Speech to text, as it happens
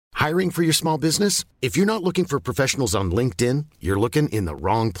Hiring for your small business? If you're not looking for professionals on LinkedIn, you're looking in the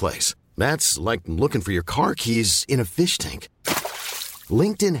wrong place. That's like looking for your car keys in a fish tank.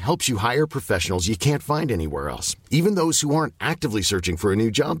 LinkedIn helps you hire professionals you can't find anywhere else, even those who aren't actively searching for a new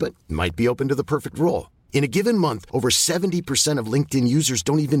job but might be open to the perfect role. In a given month, over 70% of LinkedIn users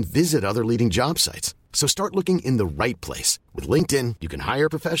don't even visit other leading job sites. So start looking in the right place. With LinkedIn, you can hire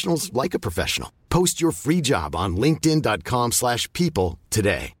professionals like a professional. Post your free job on linkedin.com/people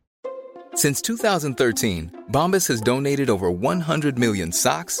today. Since 2013, Bombas has donated over 100 million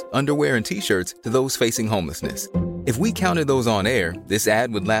socks, underwear, and T-shirts to those facing homelessness. If we counted those on air, this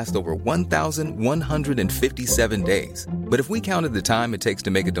ad would last over 1,157 days. But if we counted the time it takes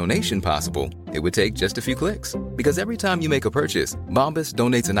to make a donation possible, it would take just a few clicks. Because every time you make a purchase, Bombas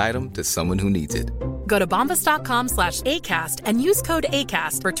donates an item to someone who needs it. Go to bombas.com/ACAST and use code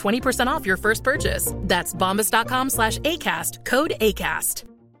ACAST for 20% off your first purchase. That's bombas.com/ACAST, code ACAST.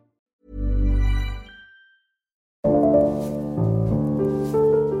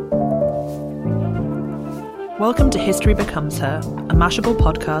 Welcome to History Becomes Her, a Mashable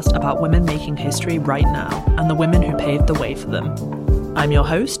podcast about women making history right now and the women who paved the way for them. I'm your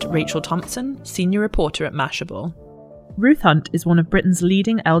host, Rachel Thompson, senior reporter at Mashable. Ruth Hunt is one of Britain's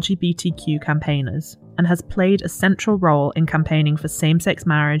leading LGBTQ campaigners and has played a central role in campaigning for same-sex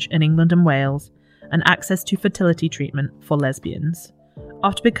marriage in England and Wales and access to fertility treatment for lesbians.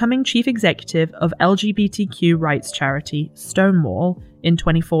 After becoming chief executive of LGBTQ rights charity Stonewall in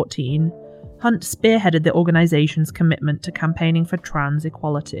 2014, Hunt spearheaded the organisation's commitment to campaigning for trans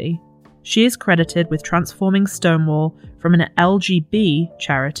equality. She is credited with transforming Stonewall from an LGB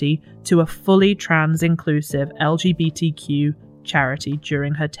charity to a fully trans-inclusive LGBTQ charity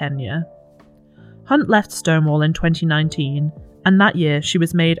during her tenure. Hunt left Stonewall in 2019, and that year she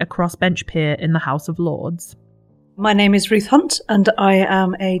was made a crossbench peer in the House of Lords. My name is Ruth Hunt, and I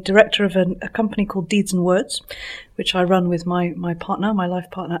am a director of a company called Deeds and Words, which I run with my partner, my life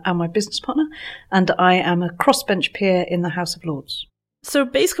partner, and my business partner, and I am a crossbench peer in the House of Lords. So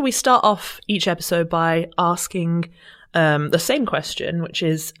basically we start off each episode by asking the same question, which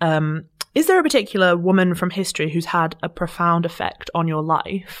is there a particular woman from history who's had a profound effect on your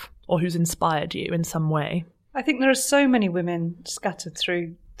life or who's inspired you in some way? I think there are so many women scattered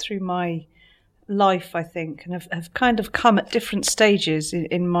through my life, I think, and have kind of come at different stages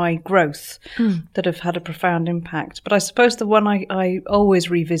in my growth that have had a profound impact. But I suppose the one I always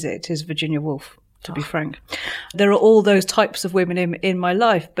revisit is Virginia Woolf, to be frank. There are all those types of women in my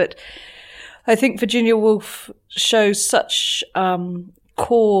life, but I think Virginia Woolf shows such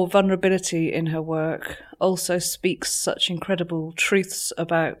core vulnerability in her work, also speaks such incredible truths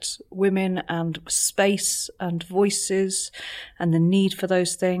about women and space and voices and the need for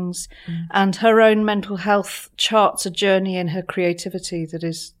those things. And her own mental health charts a journey in her creativity that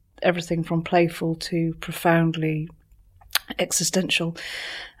is everything from playful to profoundly existential.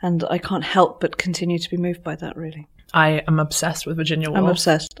 And I can't help but continue to be moved by that, really. I am obsessed with Virginia Woolf. I'm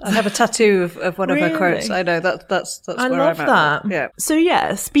obsessed. I have a tattoo of one of her quotes. I know that's I where love I'm at. that. Yeah. So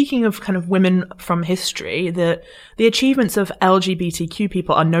yeah, speaking of kind of women from history, the achievements of LGBTQ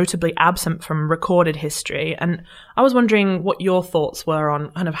people are notably absent from recorded history. And I was wondering what your thoughts were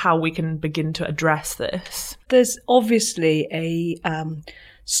on kind of how we can begin to address this. There's obviously a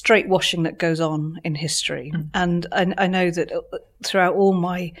straight washing that goes on in history. And I know that throughout all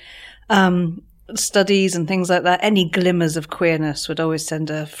my studies and things like that, any glimmers of queerness would always send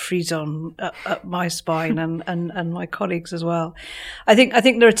a frisson up my spine and my colleagues as well. I think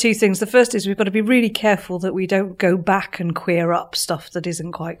there are two things. The first is we've got to be really careful that we don't go back and queer up stuff that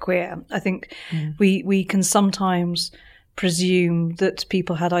isn't quite queer. I think we can sometimes presume that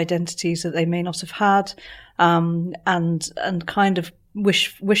people had identities that they may not have had, and kind of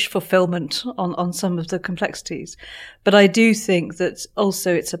wish fulfillment on some of the complexities. But I do think that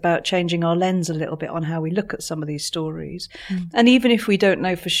also it's about changing our lens a little bit on how we look at some of these stories. And even if we don't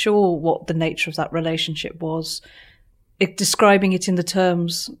know for sure what the nature of that relationship was, describing it in the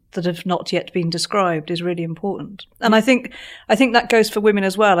terms that have not yet been described is really important. And I think that goes for women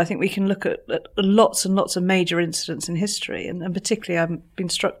as well. I think we can look at lots and lots of major incidents in history. And particularly I've been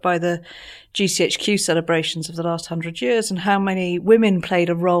struck by the GCHQ celebrations of the last 100 years and how many women played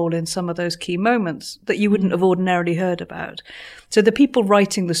a role in some of those key moments that you wouldn't have ordinarily heard about. So the people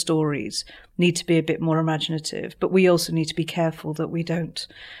writing the stories need to be a bit more imaginative, but we also need to be careful that we don't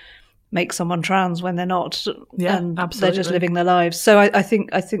make someone trans when they're not, and absolutely. They're just living their lives. So I think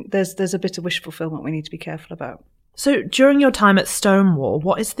there's a bit of wish fulfillment we need to be careful about. So during your time at Stonewall,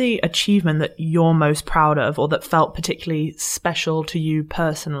 what is the achievement that you're most proud of or that felt particularly special to you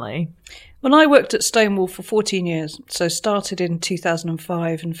personally? When I worked at Stonewall for 14 years, so started in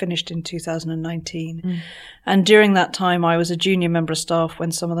 2005 and finished in 2019. And during that time, I was a junior member of staff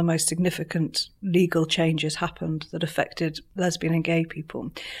when some of the most significant legal changes happened that affected lesbian and gay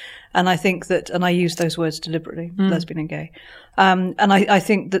people. And I think that, and I use those words deliberately, lesbian and gay. And I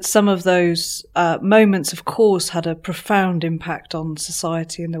think that some of those moments, of course, had a profound impact on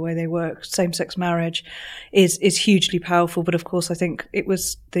society and the way they work. Same-sex marriage is hugely powerful. But of course, I think it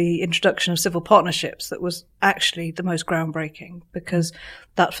was the introduction of civil partnerships that was actually the most groundbreaking, because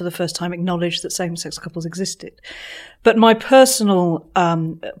that for the first time acknowledged that same-sex couples existed. But my personal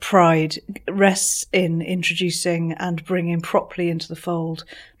pride rests in introducing and bringing properly into the fold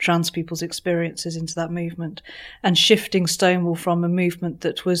trans people's experiences into that movement, and shifting Stonewall from a movement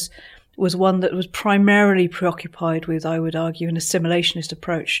that was one that was primarily preoccupied with, I would argue, an assimilationist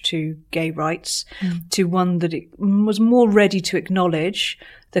approach to gay rights, to one that it was more ready to acknowledge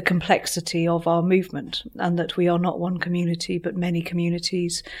the complexity of our movement, and that we are not one community but many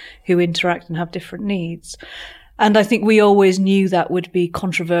communities who interact and have different needs. And I think we always knew that would be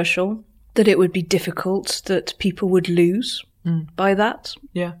controversial, that it would be difficult, that people would lose by that.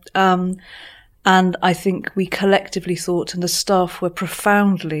 Yeah. And I think we collectively thought, and the staff were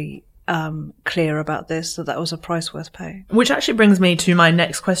profoundly clear about this, that was a price worth paying. Which actually brings me to my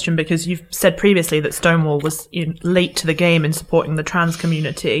next question, because you've said previously that Stonewall was late to the game in supporting the trans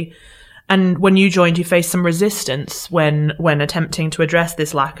community. And when you joined, you faced some resistance when attempting to address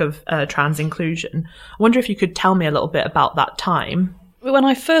this lack of trans inclusion. I wonder if you could tell me a little bit about that time. When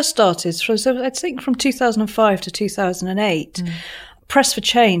I first started, so I think from 2005 to 2008, Press for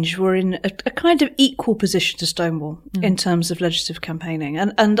Change were in a kind of equal position to Stonewall in terms of legislative campaigning.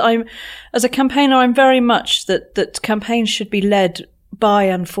 And I'm, as a campaigner, I'm very much that campaigns should be led by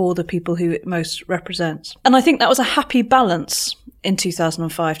and for the people who it most represents. And I think that was a happy balance in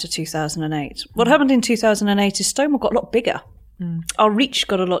 2005 to 2008. What happened in 2008 is Stonewall got a lot bigger. Our reach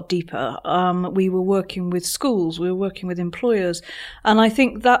got a lot deeper. We were working with schools, we were working with employers. And I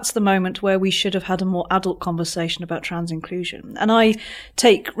think that's the moment where we should have had a more adult conversation about trans inclusion. And I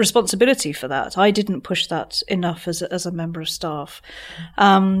take responsibility for that. I didn't push that enough as a member of staff.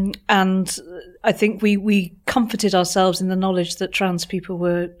 And I think we comforted ourselves in the knowledge that trans people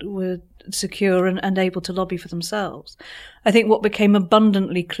were secure and able to lobby for themselves. I think what became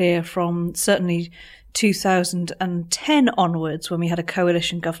abundantly clear from certainly 2010 onwards, when we had a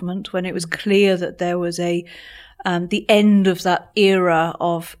coalition government, when it was clear that there was the end of that era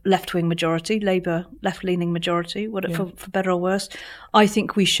of left-wing majority, Labour left-leaning majority, for better or worse, I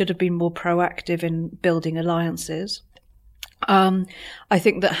think we should have been more proactive in building alliances. I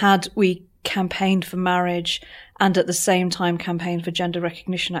think that had we campaigned for marriage and at the same time campaigned for Gender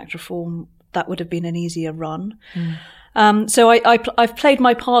Recognition Act reform, that would have been an easier run. So I've played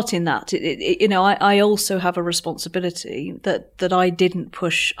my part in that. I also have a responsibility that I didn't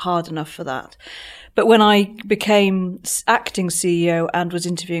push hard enough for that. But when I became acting CEO and was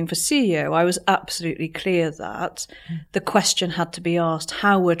interviewing for CEO, I was absolutely clear that the question had to be asked,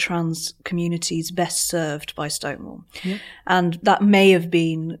 how were trans communities best served by Stonewall? Yeah. And that may have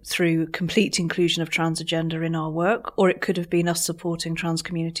been through complete inclusion of trans agenda in our work, or it could have been us supporting trans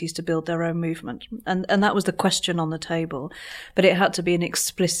communities to build their own movement. And that was the question on the table. But it had to be an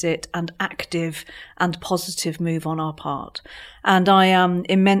explicit and active and positive move on our part. And I am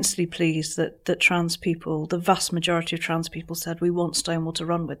immensely pleased that trans people, the vast majority of trans people, said, we want Stonewall to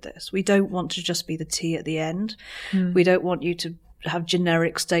run with this. We don't want to just be the T at the end. We don't want you to have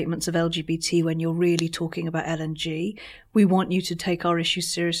generic statements of LGBT when you're really talking about LNG. We want you to take our issues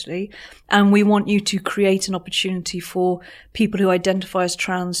seriously. And we want you to create an opportunity for people who identify as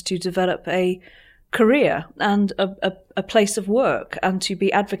trans to develop a career and a place of work, and to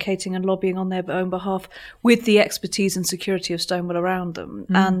be advocating and lobbying on their own behalf with the expertise and security of Stonewall around them.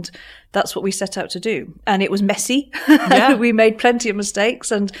 And that's what we set out to do. And it was messy. Yeah. We made plenty of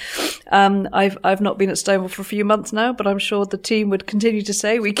mistakes, and I've not been at Stonewall for a few months now, but I'm sure the team would continue to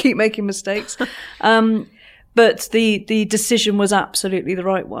say we keep making mistakes. But the decision was absolutely the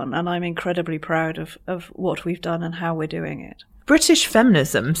right one, and I'm incredibly proud of what we've done and how we're doing it. British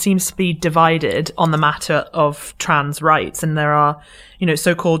feminism seems to be divided on the matter of trans rights, and there are,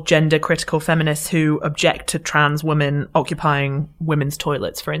 so-called gender critical feminists who object to trans women occupying women's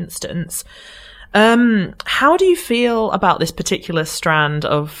toilets, for instance. How do you feel about this particular strand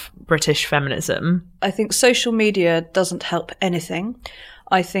of British feminism? I think social media doesn't help anything.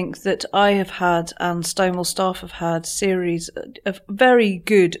 I think that I have had, and Stonewall staff have had, series of very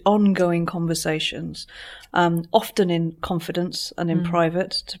good ongoing conversations, often in confidence and in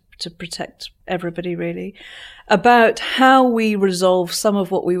private, to protect everybody, really, about how we resolve some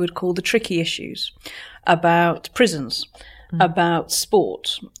of what we would call the tricky issues about prisons, about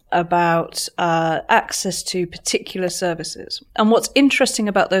sport, about access to particular services. And what's interesting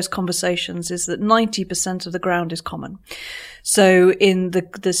about those conversations is that 90% of the ground is common. So in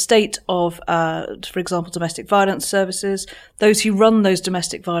the state of, for example, domestic violence services, those who run those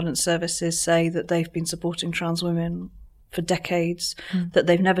domestic violence services say that they've been supporting trans women for decades, that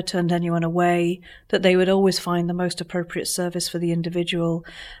they've never turned anyone away, that they would always find the most appropriate service for the individual,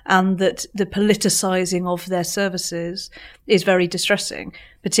 and that the politicising of their services is very distressing,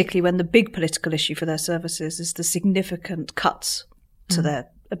 particularly when the big political issue for their services is the significant cuts to their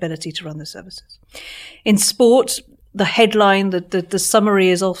ability to run the services. In sport, the headline, the summary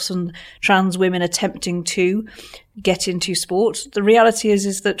is often trans women attempting to get into sport. The reality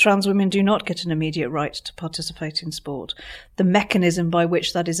is that trans women do not get an immediate right to participate in sport. The mechanism by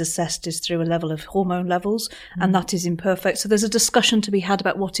which that is assessed is through a level of hormone levels, and that is imperfect. So there's a discussion to be had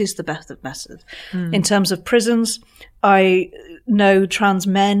about what is the best method. In terms of prisons, I know trans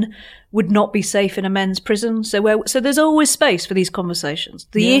men would not be safe in a men's prison. So there's always space for these conversations.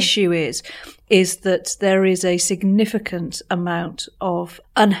 The issue is that there is a significant amount of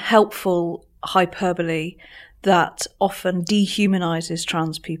unhelpful hyperbole that often dehumanizes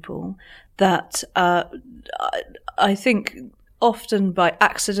trans people, that I think often by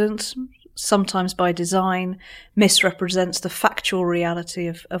accident, sometimes by design, misrepresents the factual reality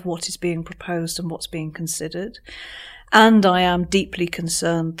of what is being proposed and what's being considered. And I am deeply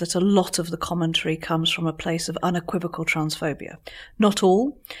concerned that a lot of the commentary comes from a place of unequivocal transphobia. Not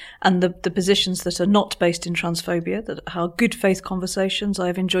all. And the positions that are not based in transphobia, that are good faith conversations, I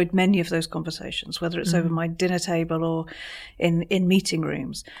have enjoyed many of those conversations, whether it's over my dinner table or in meeting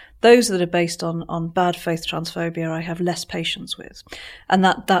rooms. Those that are based on bad faith transphobia, I have less patience with. And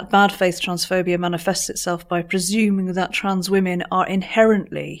that bad faith transphobia manifests itself by presuming that trans women are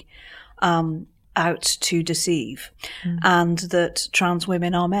inherently out to deceive, and that trans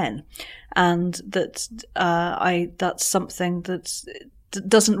women are men, and that that's something that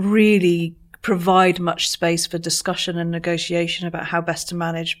doesn't really provide much space for discussion and negotiation about how best to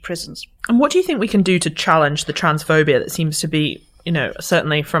manage prisons. And what do you think we can do to challenge the transphobia that seems to be,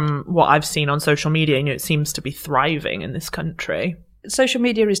 certainly from what I've seen on social media, it seems to be thriving in this country? Social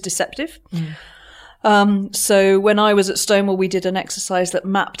media is deceptive. So when I was at Stonewall, we did an exercise that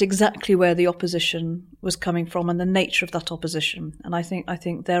mapped exactly where the opposition was coming from and the nature of that opposition. And I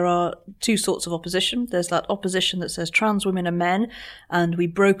think there are two sorts of opposition. There's that opposition that says trans women are men, and we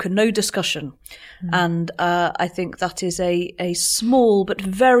broker no discussion. And I think that is a small but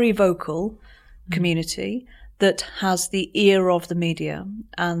very vocal community that has the ear of the media,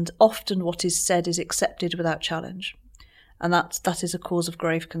 and often what is said is accepted without challenge. And that is a cause of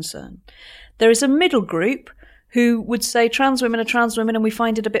grave concern. There is a middle group who would say trans women are trans women, and we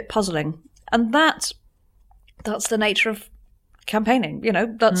find it a bit puzzling. And that's the nature of campaigning.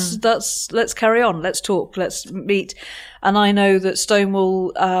 That's let's carry on, let's talk, let's meet. And I know that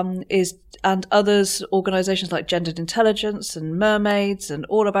Stonewall and others, organisations like Gendered Intelligence and Mermaids and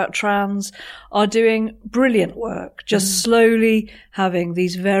All About Trans, are doing brilliant work, just slowly having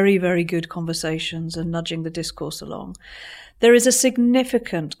these very, very good conversations and nudging the discourse along. There is a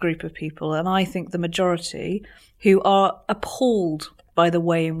significant group of people, and I think the majority, who are appalled by the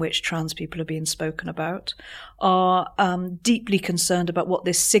way in which trans people are being spoken about, are deeply concerned about what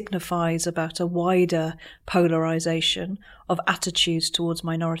this signifies about a wider polarisation of attitudes towards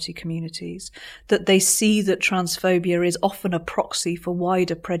minority communities, that they see that transphobia is often a proxy for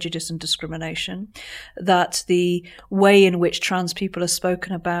wider prejudice and discrimination, that the way in which trans people are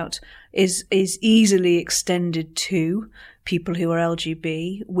spoken about is easily extended to people who are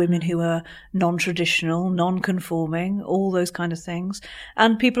LGB, women who are non-traditional, non-conforming, all those kind of things.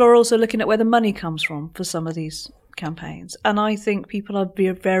 And people are also looking at where the money comes from for some of these campaigns. And I think people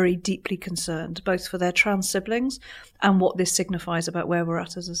are very deeply concerned, both for their trans siblings and what this signifies about where we're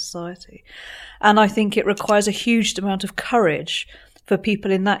at as a society. And I think it requires a huge amount of courage for people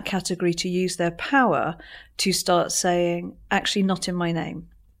in that category to use their power to start saying, actually, not in my name.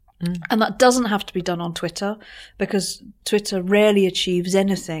 And that doesn't have to be done on Twitter, because Twitter rarely achieves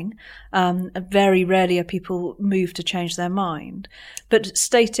anything. Very rarely are people moved to change their mind. But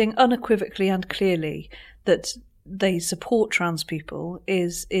stating unequivocally and clearly that they support trans people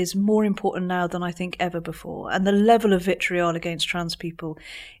is more important now than I think ever before. And the level of vitriol against trans people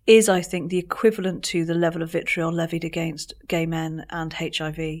is, I think, the equivalent to the level of vitriol levied against gay men and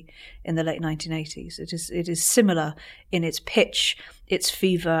HIV in the late 1980s. It is similar in its pitch, its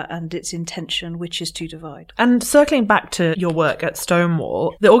fever and its intention, which is to divide. And circling back to your work at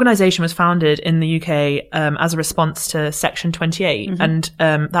Stonewall, the organisation was founded in the UK as a response to Section 28, and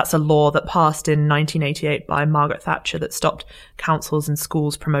that's a law that passed in 1988 by Margaret Thatcher that stopped councils and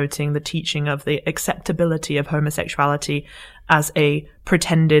schools promoting the teaching of the acceptability of homosexuality as a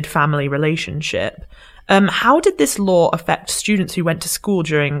pretended family relationship. How did this law affect students who went to school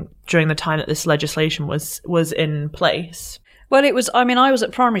during the time that this legislation was in place? Well, I was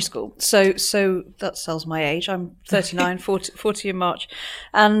at primary school, so that tells my age. I'm 39, 40 in March.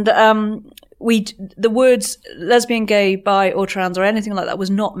 And the words lesbian, gay, bi or trans or anything like that was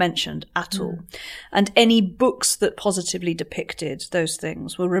not mentioned at all. And any books that positively depicted those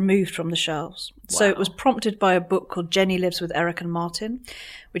things were removed from the shelves. Wow. So it was prompted by a book called Jenny Lives with Eric and Martin,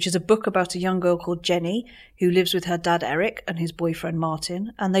 which is a book about a young girl called Jenny who lives with her dad Eric and his boyfriend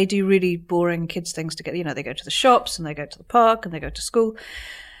Martin. And they do really boring kids things together. They go to the shops and they go to the park and they go to school.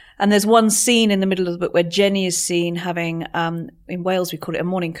 And there's one scene in the middle of the book where Jenny is seen having, in Wales we call it a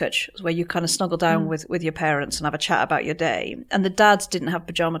morning cwtch, where you kind of snuggle down with your parents and have a chat about your day. And the dads didn't have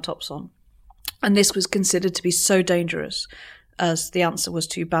pajama tops on. And this was considered to be so dangerous, as the answer was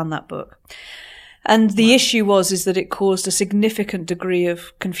to ban that book. And the issue is that it caused a significant degree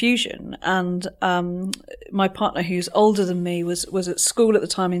of confusion. And my partner, who's older than me, was at school at the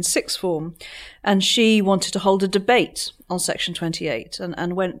time in sixth form, and she wanted to hold a debate on Section 28,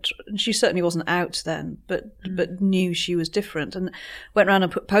 and went. She certainly wasn't out then, but knew she was different, and went around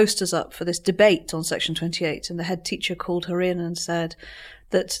and put posters up for this debate on Section 28. And the head teacher called her in and said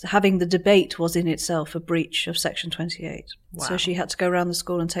that having the debate was in itself a breach of Section 28. Wow. So she had to go around the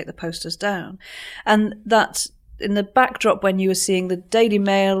school and take the posters down. And that's in the backdrop when you were seeing the Daily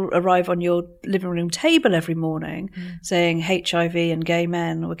Mail arrive on your living room table every morning saying HIV and gay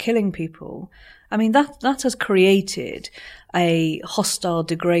men were killing people. I mean, that has created a hostile,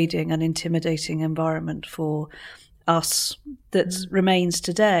 degrading and intimidating environment for us that remains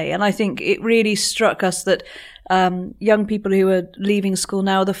today. And I think it really struck us that young people who are leaving school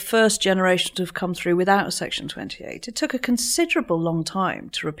now are the first generation to have come through without Section 28. It took a considerable long time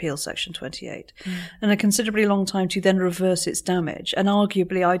to repeal Section 28 and a considerably long time to then reverse its damage. And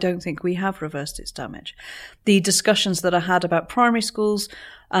arguably, I don't think we have reversed its damage. The discussions that are had about primary schools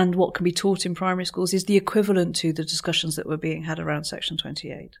and what can be taught in primary schools is the equivalent to the discussions that were being had around Section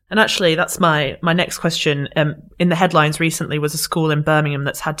 28. And actually, that's my next question. In the headlines recently was a school in Birmingham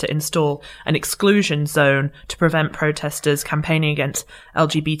that's had to install an exclusion zone to prevent protesters campaigning against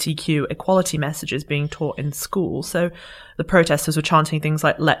LGBTQ equality messages being taught in school. So the protesters were chanting things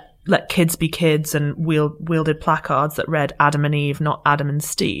like let kids be kids and wielded placards that read Adam and Eve, not Adam and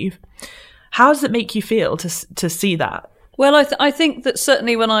Steve. How does it make you feel to see that? Well, I think that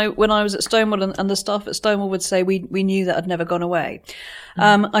certainly when I was at Stonewall and the staff at Stonewall would say we knew that had never gone away.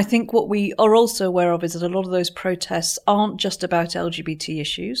 I think what we are also aware of is that a lot of those protests aren't just about LGBT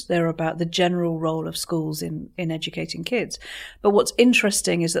issues. They're about the general role of schools in educating kids. But what's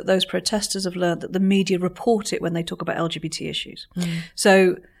interesting is that those protesters have learned that the media report it when they talk about LGBT issues.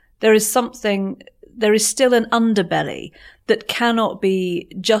 So there is still an underbelly that cannot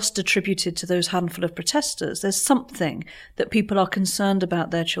be just attributed to those handful of protesters. There's something that people are concerned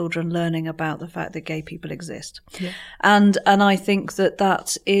about their children learning about the fact that gay people exist. Yeah. And I think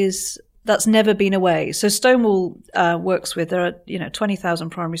that's never been away. So Stonewall works with, there are 20,000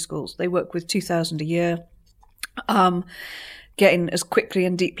 primary schools. They work with 2,000 a year. Getting as quickly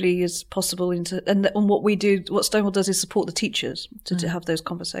and deeply as possible into, and what Stonewall does is support the teachers to have those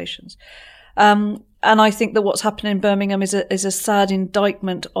conversations. And I think that what's happening in Birmingham is a sad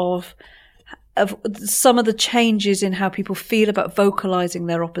indictment of some of the changes in how people feel about vocalizing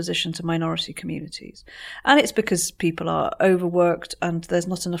their opposition to minority communities. And it's because people are overworked and there's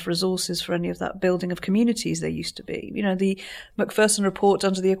not enough resources for any of that building of communities there used to be. The Macpherson report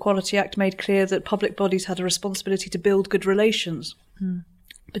under the Equality Act made clear that public bodies had a responsibility to build good relations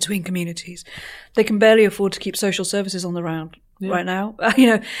between communities. They can barely afford to keep social services on the round. Right now,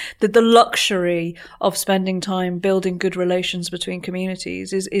 the luxury of spending time building good relations between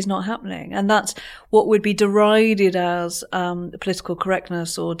communities is not happening. And that's what would be derided as political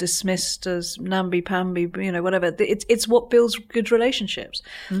correctness or dismissed as namby-pamby, whatever. It's what builds good relationships.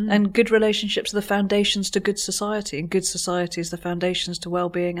 And good relationships are the foundations to good society, and good society is the foundations to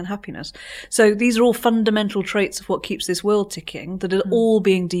well-being and happiness. So these are all fundamental traits of what keeps this world ticking that are all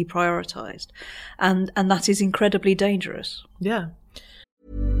being deprioritized. And that is incredibly dangerous. Yeah.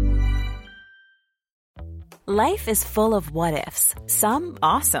 Life is full of what ifs. Some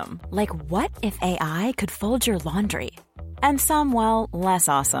awesome, like what if AI could fold your laundry? And some, well, less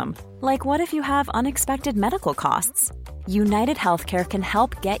awesome. Like what if you have unexpected medical costs? United Healthcare can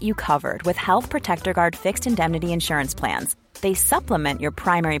help get you covered with Health Protector Guard fixed indemnity insurance plans. They supplement your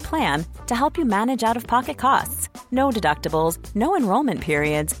primary plan to help you manage out-of-pocket costs. No deductibles, no enrollment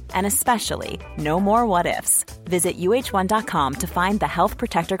periods, and especially no more what-ifs. Visit uh1.com to find the Health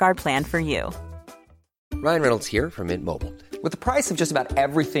Protector Guard plan for you. Ryan Reynolds here from Mint Mobile. With the price of just about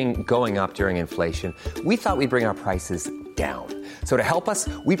everything going up during inflation, we thought we'd bring our prices down. So to help us,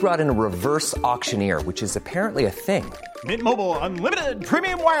 we brought in a reverse auctioneer, which is apparently a thing. Mint Mobile Unlimited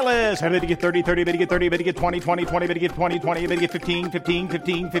Premium Wireless. How to get 30, 30, bit to get 30, bit to get 20, 20, 20, bit to get 20, 20, bit to get 15, 15,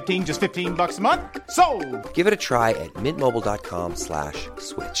 15, 15, just $15 a month? Sold! Give it a try at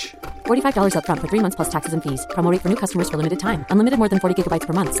mintmobile.com/switch. $45 up front for 3 months plus taxes and fees. Promo rate for new customers for limited time. Unlimited more than 40 gigabytes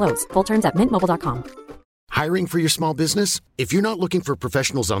per month. Slows full terms at mintmobile.com. Hiring for your small business? If you're not looking for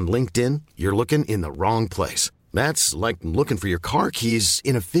professionals on LinkedIn, you're looking in the wrong place. That's like looking for your car keys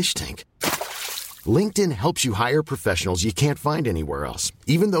in a fish tank. LinkedIn helps you hire professionals you can't find anywhere else,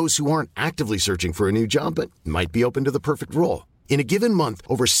 even those who aren't actively searching for a new job but might be open to the perfect role. In a given month,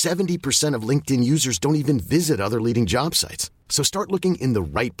 over 70% of LinkedIn users don't even visit other leading job sites. So start looking in the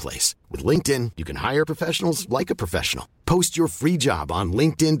right place. With LinkedIn, you can hire professionals like a professional. Post your free job on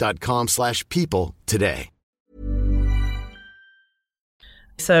linkedin.com/people today.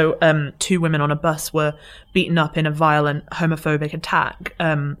 So 2 women on a bus were beaten up in a violent homophobic attack,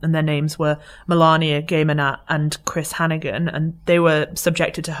 and their names were Melania Gaymanat and Chris Hannigan, and they were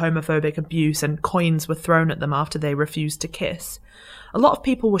subjected to homophobic abuse, and coins were thrown at them after they refused to kiss. A lot of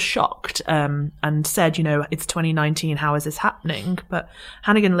people were shocked and said, it's 2019, how is this happening? But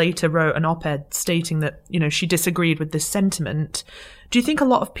Hannigan later wrote an op-ed stating that, she disagreed with this sentiment. Do you think a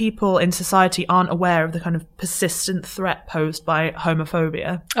lot of people in society aren't aware of the kind of persistent threat posed by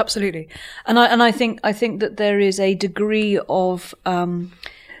homophobia? Absolutely. And I think that there is a degree of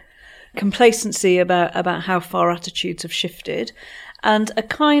complacency about how far attitudes have shifted, and a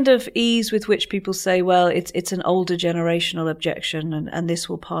kind of ease with which people say, well, it's an older generational objection and this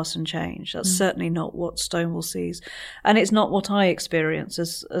will pass and change. That's certainly not what Stonewall sees. And it's not what I experience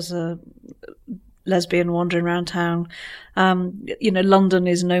as a lesbian wandering around town. London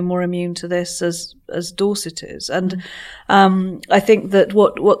is no more immune to this as Dorset is. And I think that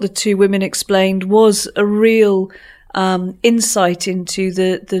what the 2 women explained was a real insight into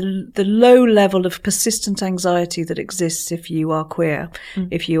the low level of persistent anxiety that exists if you are queer,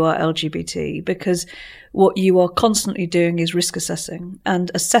 if you are LGBT, because what you are constantly doing is risk assessing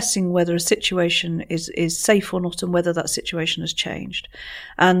and assessing whether a situation is safe or not and whether that situation has changed.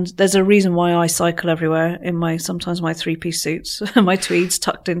 And there's a reason why I cycle everywhere in sometimes my 3-piece suits, my tweeds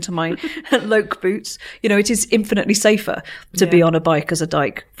tucked into my Loke boots. It is infinitely safer to be on a bike as a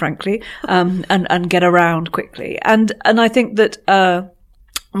dyke, frankly, and get around quickly. And I think that,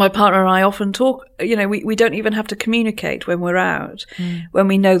 my partner and I often talk, we don't even have to communicate when we're out, when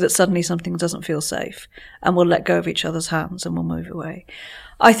we know that suddenly something doesn't feel safe, and we'll let go of each other's hands and we'll move away.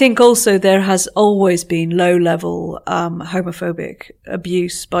 I think also there has always been low-level homophobic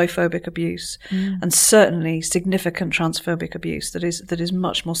abuse, biphobic abuse, and certainly significant transphobic abuse that is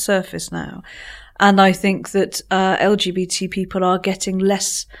much more surface now. And I think that LGBT people are getting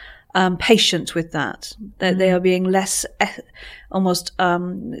less patient with that. They are being less almost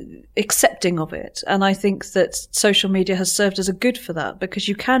accepting of it. And I think that social media has served as a good for that, because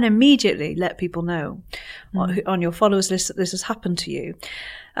you can immediately let people know on your followers list that this has happened to you.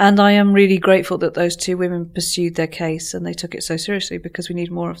 And I am really grateful that those 2 women pursued their case and they took it so seriously, because we need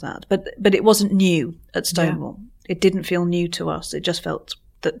more of that. But it wasn't new at Stonewall. Yeah. It didn't feel new to us. It just felt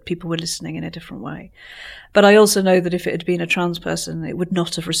that people were listening in a different way. But I also know that if it had been a trans person, it would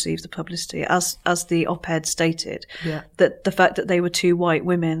not have received the publicity, as the op-ed stated. Yeah. That the fact that they were 2 white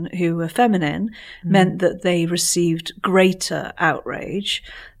women who were feminine meant that they received greater outrage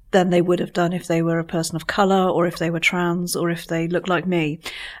than they would have done if they were a person of colour, or if they were trans, or if they looked like me.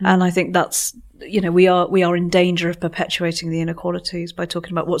 And I think that's, we are in danger of perpetuating the inequalities by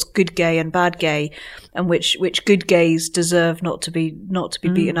talking about what's good gay and bad gay, and which good gays deserve not to be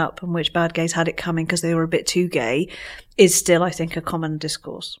beaten up, and which bad gays had it coming because they were a bit too gay, is still, I think, a common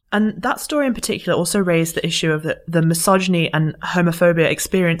discourse. And that story in particular also raised the issue of the misogyny and homophobia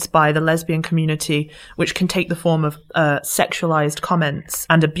experienced by the lesbian community, which can take the form of sexualized comments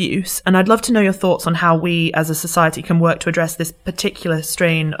and abuse. And I'd love to know your thoughts on how we as a society can work to address this particular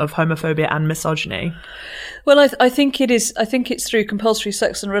strain of homophobia and misogyny misogyny? Well, I think it is. I think it's through compulsory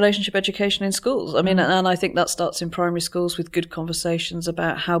sex and relationship education in schools. I mean, and I think that starts in primary schools with good conversations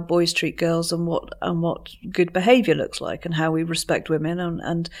about how boys treat girls and what good behaviour looks like and how we respect women.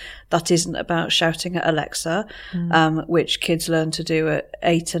 And that isn't about shouting at Alexa, which kids learn to do at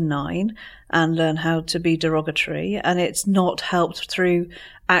 8 and 9 and learn how to be derogatory. And it's not helped through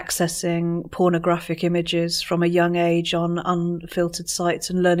accessing pornographic images from a young age on unfiltered sites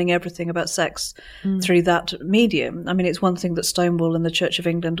and learning everything about sex through that medium. I mean, it's one thing that Stonewall and the Church of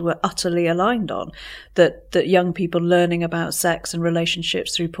England were utterly aligned on, that young people learning about sex and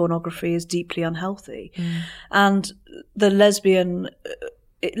relationships through pornography is deeply unhealthy. And the lesbian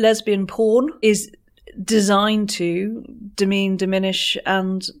porn is designed to demean, diminish,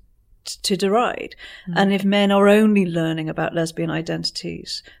 and to deride. And if men are only learning about lesbian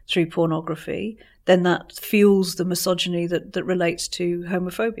identities through pornography, then that fuels the misogyny that relates to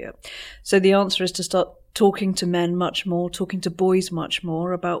homophobia. So the answer is to start talking to men much more, talking to boys much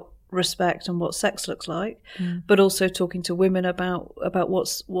more about respect and what sex looks like, but also talking to women about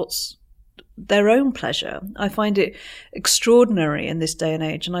what's their own pleasure. I find it extraordinary in this day and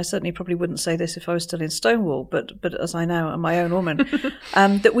age, and I certainly probably wouldn't say this if I was still in Stonewall, but as I now am my own woman,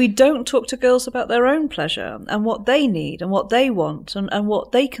 that we don't talk to girls about their own pleasure and what they need and what they want and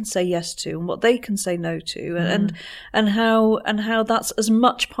what they can say yes to and what they can say no to, and how that's as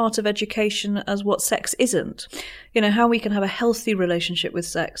much part of education as what sex isn't. You know, how we can have a healthy relationship with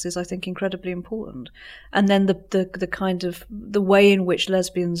sex is, I think, incredibly important. And then the kind of the way in which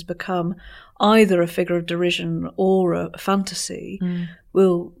lesbians become either a figure of derision or a fantasy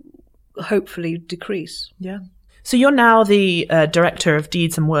will hopefully decrease. Yeah. So you're now the director of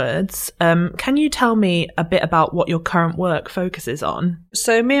Deeds and Words. Can you tell me a bit about what your current work focuses on?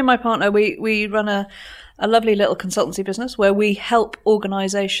 So me and my partner, we run a lovely little consultancy business where we help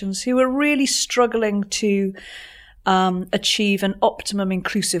organisations who are really struggling to achieve an optimum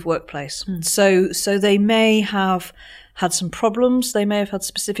inclusive workplace. So they may have had some problems, they may have had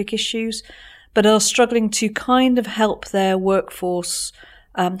specific issues, but are struggling to kind of help their workforce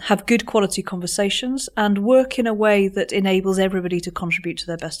have good quality conversations and work in a way that enables everybody to contribute to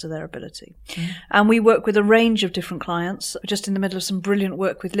their best of their ability. And we work with a range of different clients. We're just in the middle of some brilliant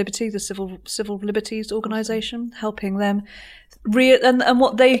work with Liberty, the Civil Liberties organisation, helping them. And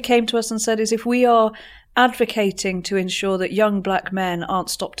what they came to us and said is, if we are advocating to ensure that young black men aren't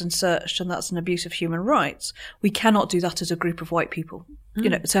stopped and searched, and that's an abuse of human rights, we cannot do that as a group of white people. You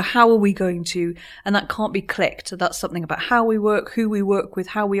know, so how are we going to, and that can't be clicked. That's something about how we work, who we work with,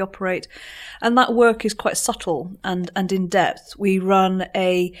 how we operate. And that work is quite subtle and in depth. We run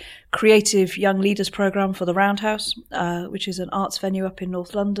a creative young leaders program for the Roundhouse, which is an arts venue up in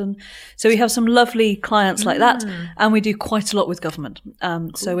North London. So we have some lovely clients like that, and we do quite a lot with government.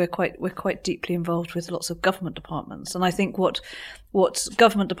 So we're quite deeply involved with lots of government departments. And I think what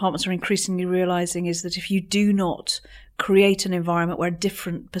government departments are increasingly realising is that if you do not create an environment where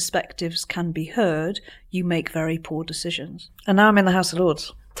different perspectives can be heard, you make very poor decisions. And now I'm in the House of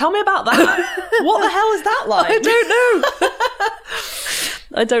Lords. Tell me about that. What the hell is that like?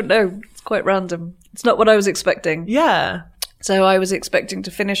 I don't know. It's quite random. It's not what I was expecting. Yeah. So I was expecting to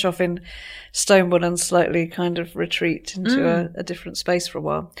finish off in Stonewall and slightly kind of retreat into a different space for a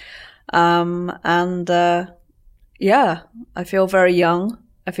while. Yeah, I feel very young.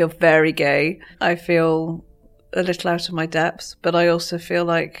 I feel very gay. I feel a little out of my depth, but I also feel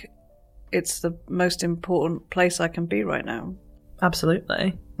like it's the most important place I can be right now.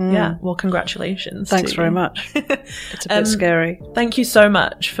 Absolutely. Yeah. Well, congratulations. Thanks very much. It's a bit scary. Thank you so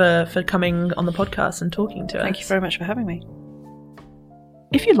much for coming on the podcast and talking to us. Thank you very much for having me.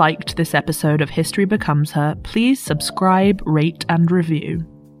 If you liked this episode of History Becomes Her, please subscribe, rate, and review.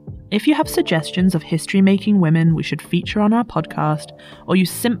 If you have suggestions of history-making women we should feature on our podcast, or you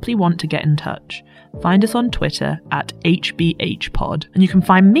simply want to get in touch, find us on Twitter at HBHpod, and you can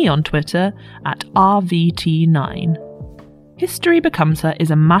find me on Twitter at RVT9. History Becomes Her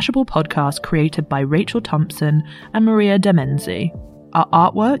is a Mashable podcast created by Rachel Thompson and Maria Demenzi. Our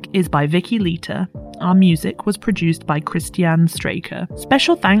artwork is by Vicky Lita. Our music was produced by Christian Straker.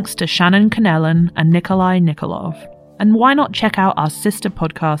 Special thanks to Shannon Cannellan and Nikolai Nikolov. And why not check out our sister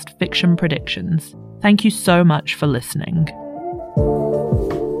podcast, Fiction Predictions? Thank you so much for listening.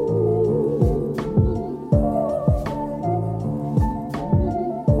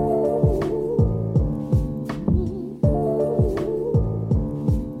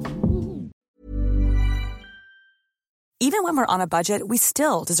 Even when we're on a budget, we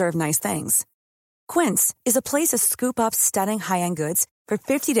still deserve nice things. Quince is a place to scoop up stunning high-end goods for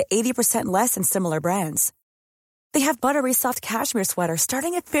 50 to 80% less than similar brands. They have buttery soft cashmere sweaters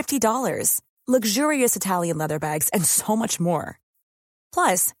starting at $50, luxurious Italian leather bags, and so much more.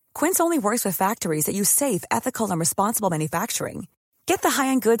 Plus, Quince only works with factories that use safe, ethical, and responsible manufacturing. Get the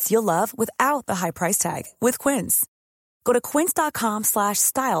high-end goods you'll love without the high price tag with Quince. Go to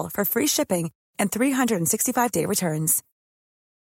quince.com/style for free shipping and 365-day returns.